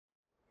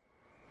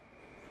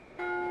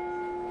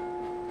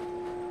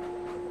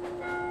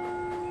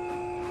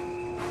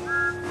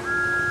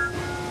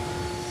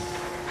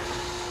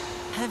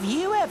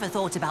ever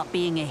thought about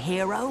being a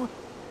hero?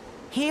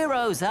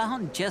 Heroes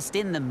aren't just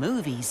in the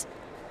movies.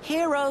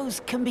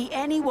 Heroes can be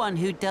anyone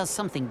who does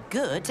something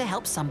good to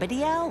help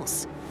somebody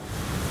else.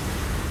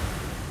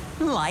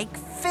 Like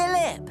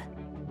Philip.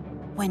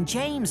 When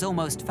James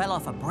almost fell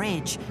off a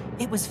bridge,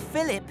 it was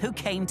Philip who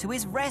came to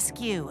his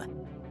rescue.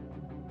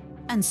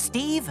 And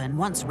Stephen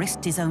once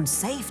risked his own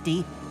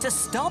safety to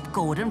stop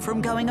Gordon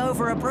from going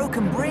over a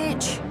broken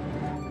bridge.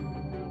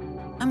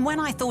 And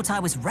when I thought I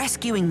was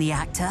rescuing the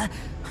actor,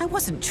 I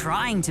wasn't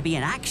trying to be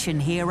an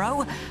action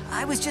hero.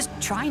 I was just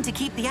trying to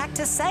keep the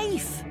actor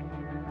safe.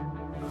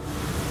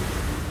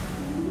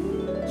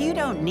 You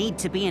don't need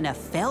to be in a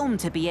film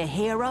to be a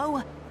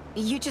hero.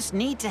 You just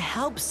need to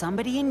help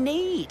somebody in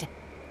need.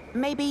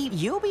 Maybe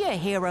you'll be a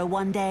hero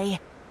one day.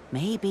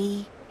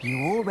 Maybe you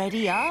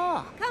already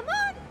are. Come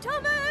on,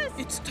 Thomas!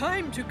 It's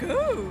time to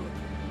go.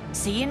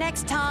 See you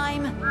next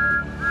time.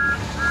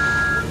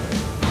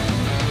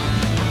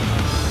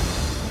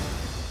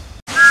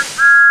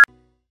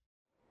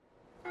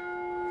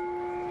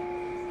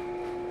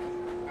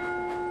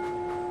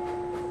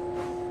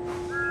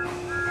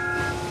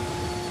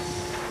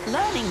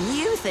 Learning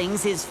new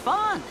things is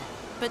fun,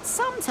 but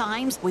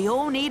sometimes we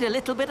all need a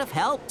little bit of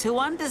help to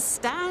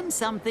understand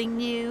something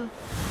new.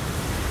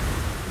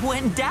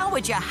 When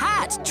Dowager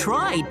Hatt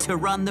tried to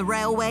run the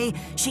railway,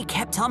 she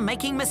kept on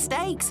making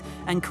mistakes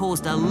and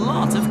caused a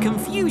lot of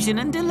confusion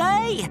and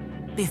delay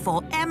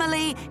before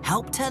Emily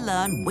helped her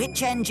learn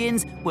which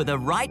engines were the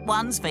right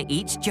ones for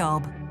each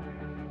job.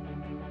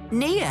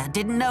 Nia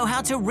didn't know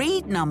how to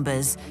read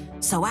numbers,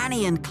 so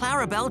Annie and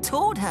Clarabelle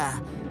taught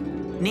her.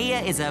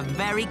 Nia is a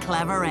very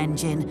clever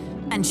engine,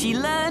 and she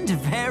learned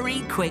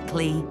very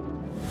quickly.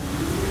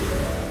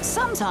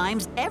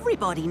 Sometimes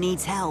everybody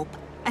needs help,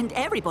 and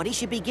everybody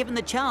should be given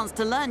the chance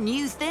to learn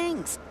new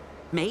things.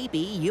 Maybe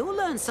you'll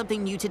learn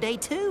something new today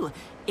too.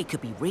 It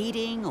could be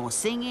reading or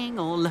singing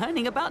or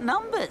learning about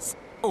numbers,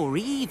 or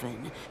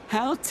even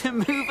how to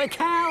move a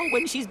cow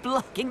when she's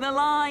blocking the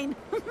line.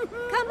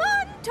 Come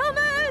on,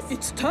 Thomas!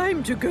 It's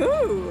time to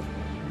go.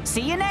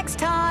 See you next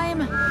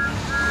time.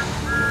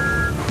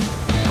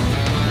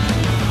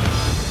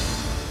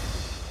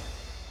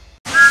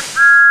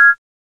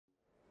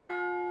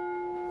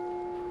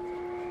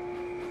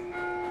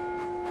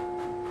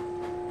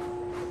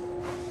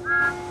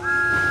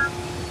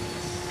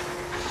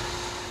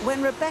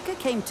 When Rebecca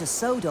came to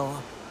Sodor,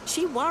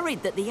 she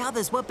worried that the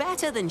others were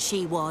better than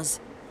she was.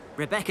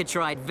 Rebecca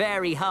tried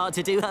very hard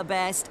to do her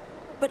best,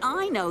 but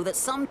I know that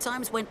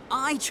sometimes when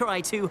I try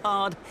too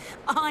hard,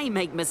 I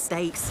make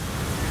mistakes.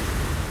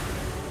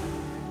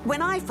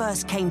 When I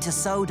first came to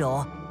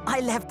Sodor,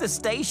 I left the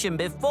station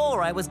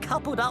before I was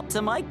coupled up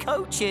to my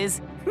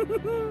coaches.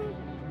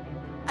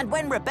 And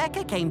when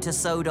Rebecca came to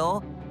Sodor,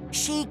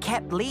 she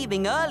kept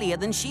leaving earlier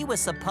than she was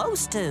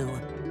supposed to.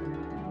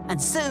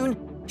 And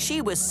soon,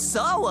 she was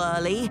so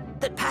early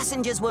that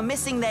passengers were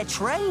missing their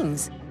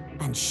trains,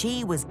 and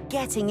she was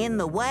getting in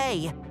the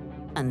way.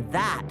 And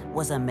that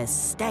was a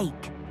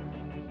mistake.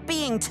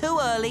 Being too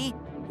early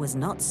was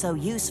not so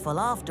useful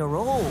after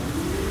all.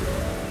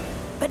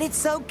 But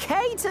it's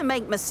okay to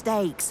make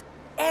mistakes.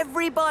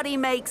 Everybody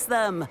makes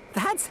them.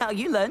 That's how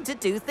you learn to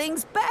do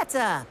things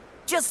better.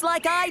 Just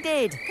like I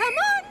did. Come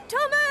on,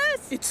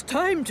 Thomas! It's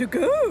time to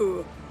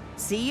go.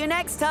 See you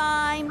next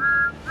time.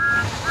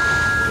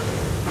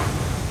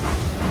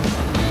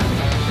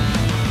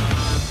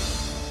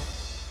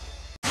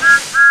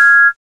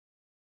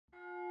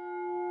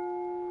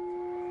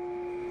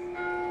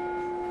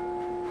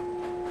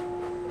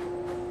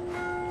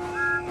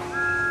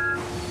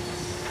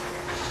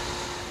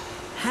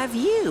 Have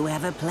you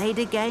ever played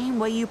a game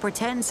where you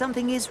pretend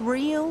something is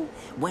real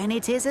when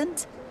it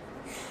isn't?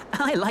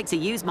 I like to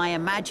use my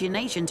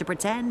imagination to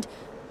pretend,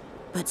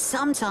 but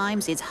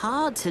sometimes it's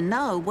hard to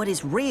know what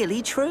is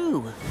really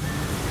true.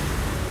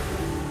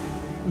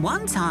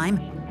 One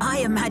time, I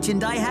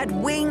imagined I had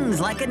wings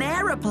like an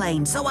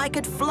aeroplane so I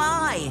could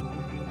fly.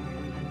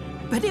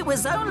 But it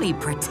was only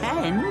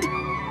pretend.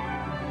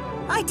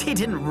 I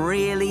didn't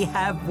really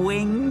have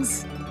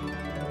wings.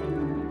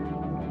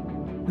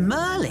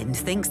 Merlin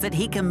thinks that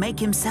he can make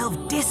himself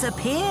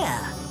disappear.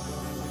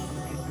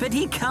 But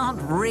he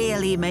can't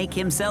really make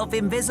himself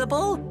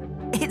invisible.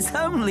 It's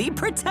only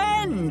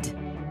pretend.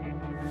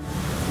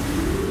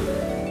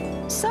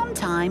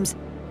 Sometimes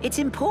it's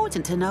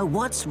important to know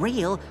what's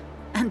real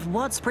and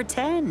what's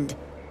pretend.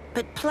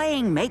 But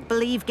playing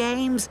make-believe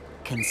games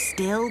can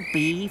still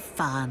be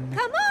fun.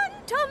 Come on,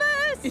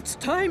 Thomas! It's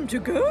time to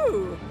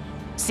go.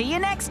 See you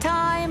next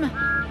time.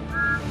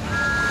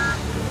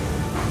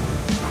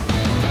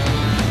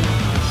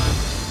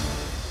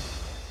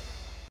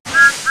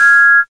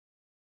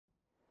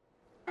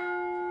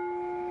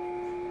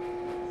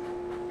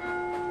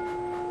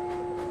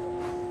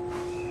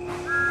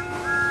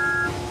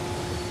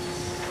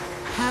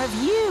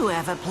 Have you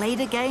ever played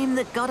a game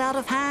that got out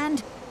of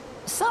hand?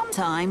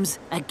 Sometimes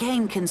a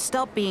game can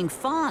stop being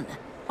fun,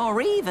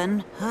 or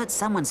even hurt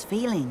someone's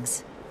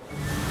feelings.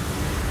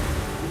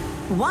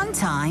 One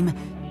time,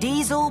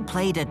 Diesel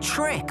played a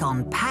trick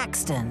on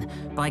Paxton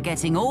by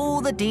getting all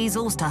the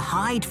Diesels to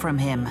hide from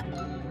him.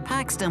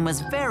 Paxton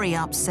was very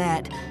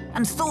upset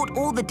and thought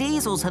all the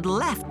Diesels had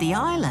left the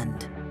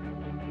island.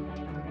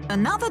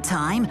 Another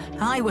time,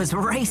 I was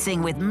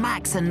racing with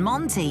Max and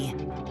Monty.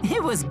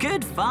 It was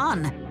good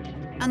fun,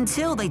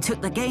 until they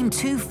took the game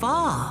too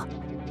far.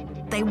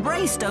 They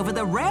raced over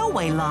the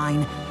railway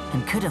line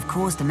and could have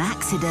caused an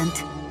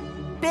accident.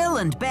 Bill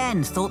and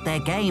Ben thought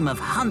their game of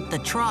Hunt the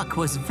Truck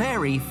was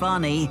very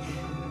funny,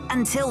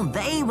 until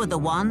they were the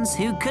ones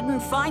who couldn't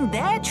find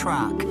their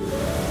truck.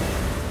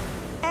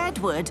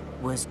 Edward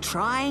was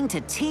trying to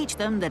teach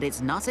them that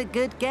it's not a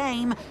good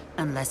game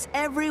unless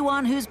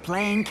everyone who's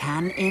playing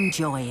can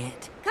enjoy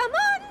it. Come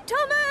on,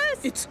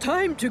 Thomas! It's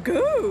time to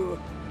go!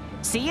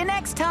 See you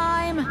next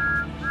time!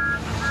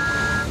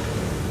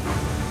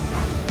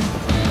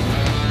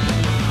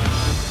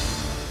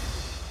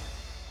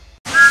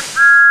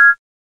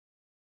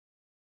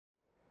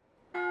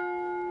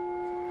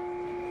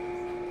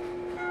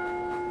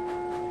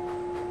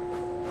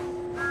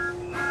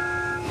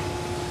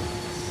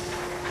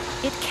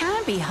 It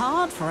can be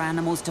hard for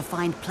animals to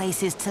find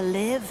places to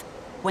live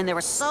when there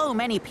are so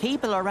many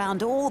people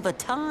around all the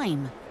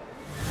time.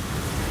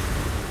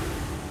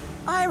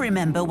 I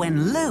remember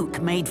when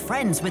Luke made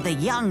friends with a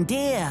young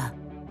deer.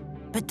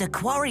 But the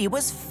quarry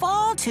was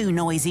far too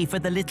noisy for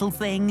the little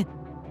thing.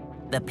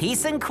 The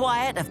peace and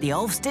quiet of the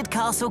Ulfstead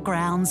Castle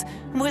grounds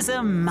was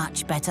a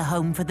much better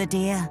home for the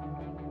deer.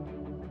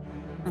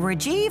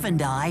 Rajiv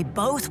and I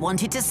both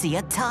wanted to see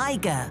a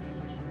tiger.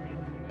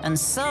 And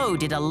so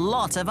did a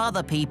lot of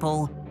other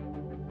people.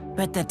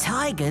 But the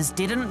tigers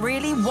didn't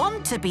really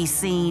want to be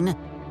seen,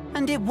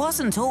 and it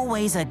wasn't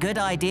always a good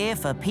idea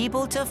for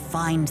people to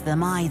find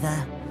them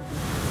either.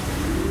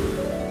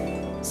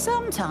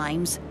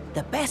 Sometimes,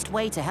 the best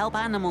way to help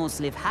animals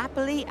live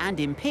happily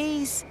and in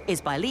peace is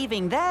by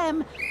leaving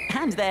them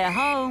and their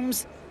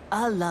homes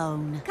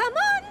alone. Come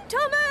on,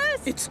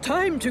 Thomas! It's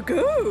time to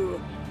go!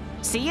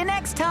 See you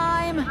next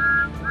time!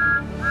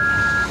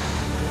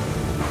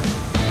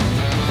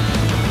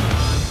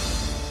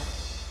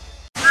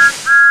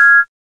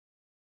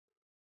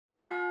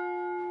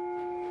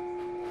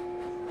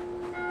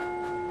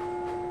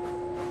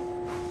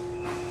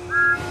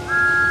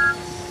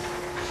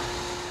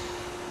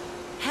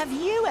 Have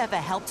you ever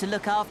helped to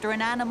look after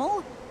an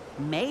animal?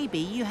 Maybe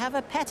you have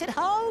a pet at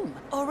home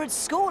or at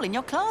school in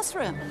your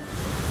classroom.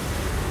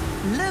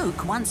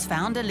 Luke once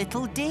found a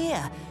little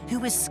deer who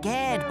was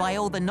scared by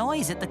all the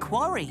noise at the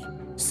quarry.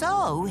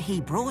 So he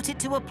brought it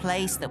to a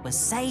place that was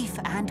safe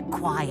and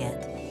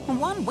quiet.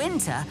 One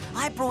winter,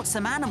 I brought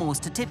some animals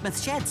to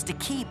Tidmouth Sheds to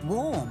keep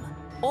warm.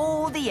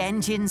 All the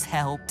engines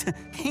helped.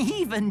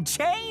 Even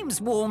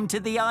James warmed to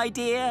the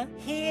idea.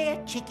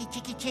 Here, chickie,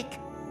 chickie, chick.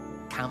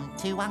 Come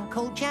to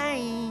Uncle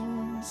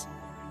James.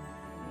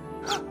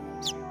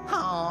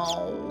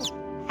 Oh,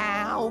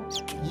 how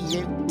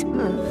cute.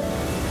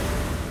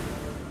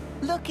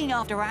 Looking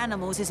after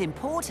animals is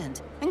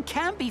important and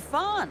can be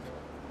fun.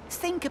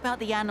 Think about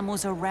the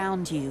animals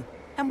around you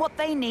and what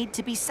they need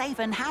to be safe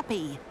and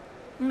happy.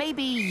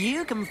 Maybe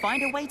you can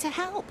find a way to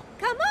help.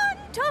 Come on,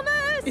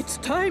 Thomas! It's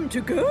time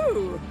to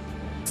go!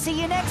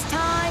 See you next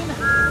time!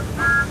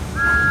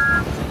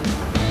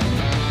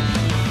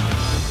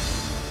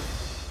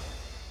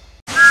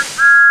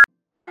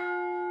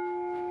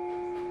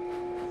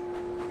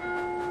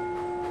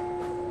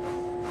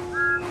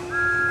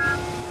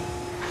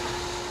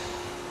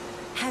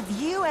 Have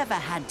you ever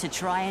had to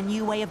try a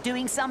new way of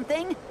doing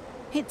something?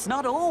 It's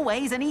not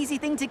always an easy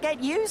thing to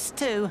get used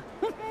to.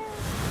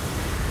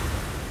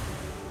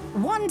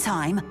 One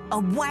time, a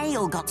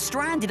whale got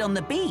stranded on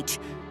the beach,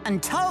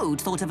 and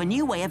Toad thought of a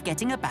new way of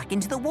getting her back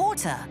into the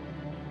water.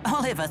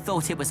 Oliver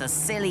thought it was a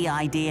silly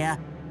idea,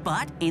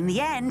 but in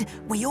the end,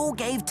 we all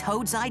gave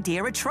Toad's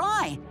idea a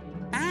try.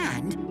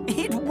 And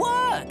it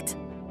worked!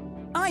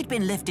 I'd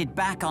been lifted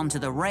back onto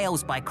the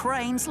rails by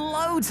cranes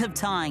loads of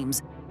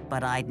times,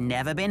 but I'd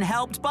never been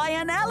helped by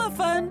an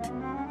elephant.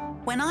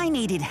 When I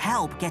needed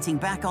help getting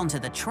back onto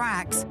the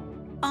tracks,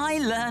 I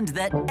learned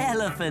that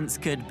elephants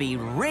could be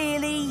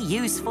really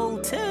useful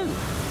too.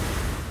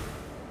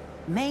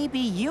 Maybe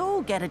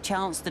you'll get a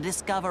chance to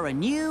discover a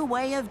new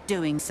way of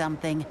doing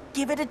something.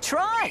 Give it a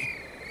try.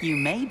 You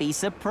may be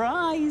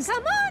surprised.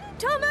 Come on,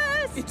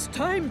 Thomas! It's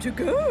time to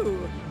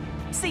go.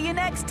 See you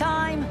next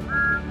time.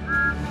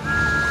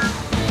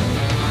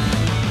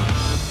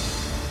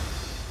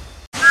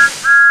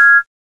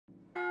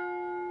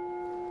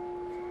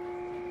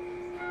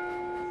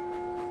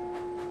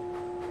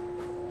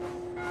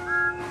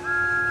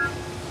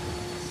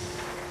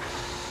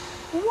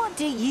 What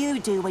do you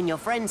do when your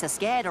friends are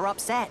scared or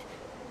upset?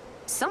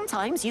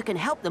 Sometimes you can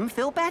help them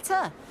feel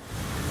better.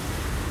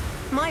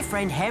 My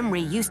friend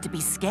Henry used to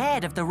be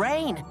scared of the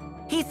rain.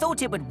 He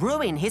thought it would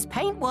ruin his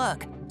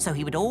paintwork, so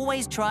he would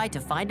always try to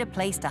find a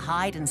place to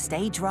hide and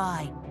stay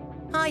dry.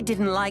 I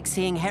didn't like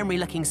seeing Henry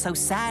looking so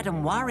sad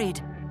and worried.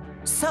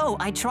 So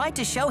I tried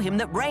to show him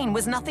that rain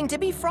was nothing to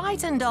be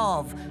frightened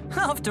of.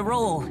 After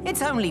all,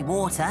 it's only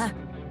water.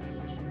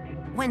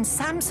 when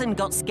Samson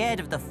got scared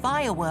of the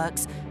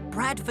fireworks,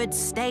 Bradford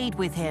stayed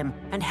with him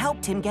and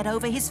helped him get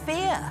over his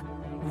fear.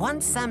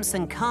 Once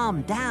Samson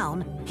calmed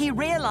down, he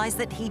realized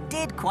that he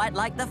did quite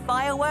like the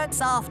fireworks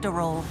after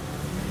all.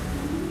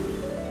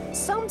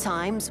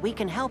 Sometimes we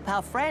can help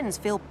our friends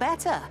feel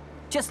better,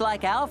 just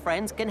like our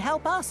friends can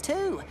help us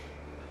too.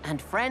 And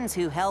friends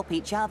who help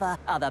each other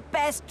are the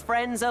best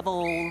friends of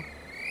all.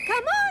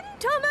 Come on,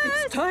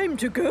 Thomas! It's time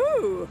to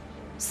go.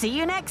 See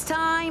you next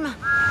time!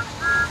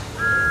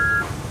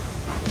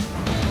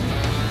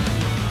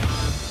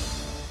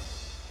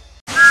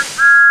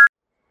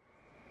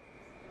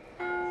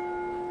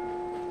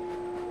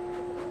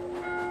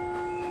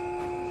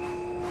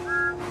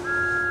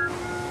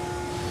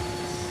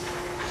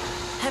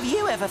 Have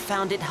you ever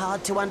found it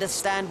hard to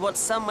understand what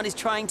someone is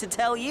trying to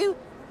tell you?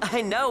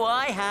 I know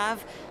I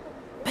have.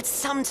 But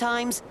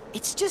sometimes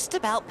it's just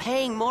about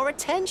paying more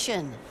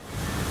attention.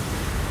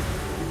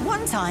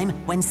 One time,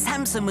 when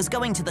Samson was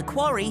going to the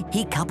quarry,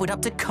 he coupled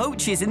up to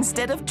coaches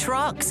instead of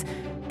trucks.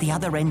 The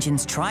other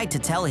engines tried to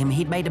tell him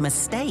he'd made a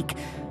mistake,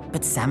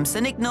 but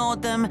Samson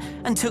ignored them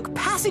and took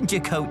passenger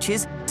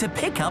coaches to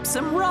pick up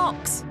some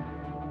rocks.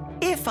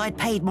 If I'd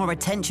paid more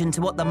attention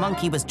to what the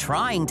monkey was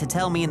trying to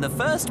tell me in the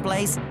first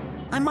place,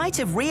 I might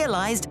have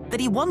realized that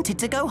he wanted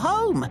to go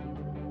home.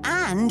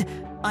 And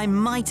I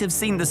might have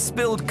seen the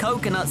spilled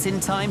coconuts in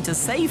time to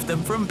save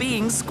them from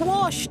being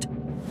squashed.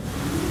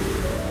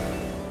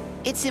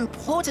 It's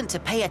important to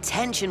pay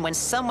attention when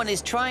someone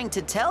is trying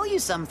to tell you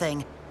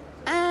something.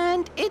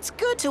 And it's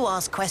good to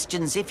ask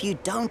questions if you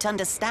don't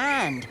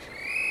understand.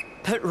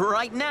 But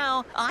right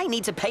now, I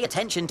need to pay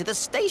attention to the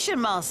station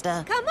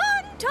master. Come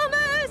on,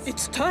 Thomas!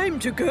 It's time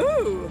to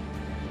go.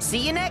 See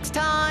you next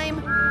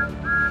time!